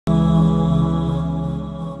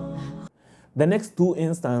The next two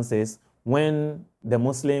instances when the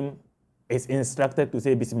Muslim is instructed to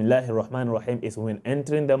say Bismillah ar-Rahman ar-Rahim is when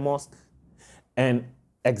entering the mosque and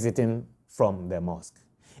exiting from the mosque.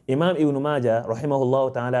 Imam Ibn Majah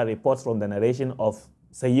rahimahullah ta'ala reports from the narration of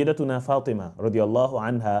Sayyidatuna Fatima radiallahu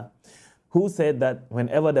anha, who said that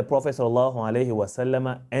whenever the Prophet sallallahu alaihi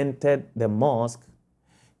wasallam entered the mosque,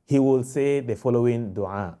 he will say the following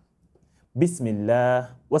dua: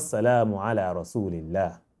 Bismillah wassalamu ala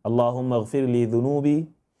rasulillah, Allahumma ghfir li dhunubi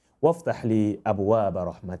waftah li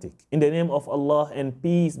abwaba rahmatik. In the name of Allah, and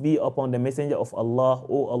peace be upon the messenger of Allah.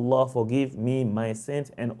 O Allah, forgive me my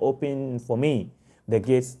sins and open for me the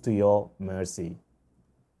gates to your mercy.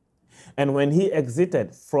 And when he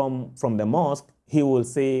exited from the mosque, he will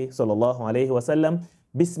say, sallallahu alayhi wasallam,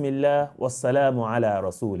 Bismillah wassalamu ala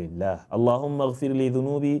rasulillah, Allahumma ghfir li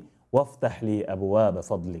dhunubi waftah li abwaba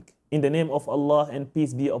fadlik. In the name of Allah, and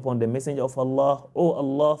peace be upon the messenger of Allah. O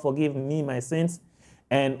Allah, forgive me my sins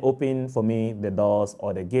and open for me the doors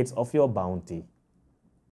or the gates of your bounty.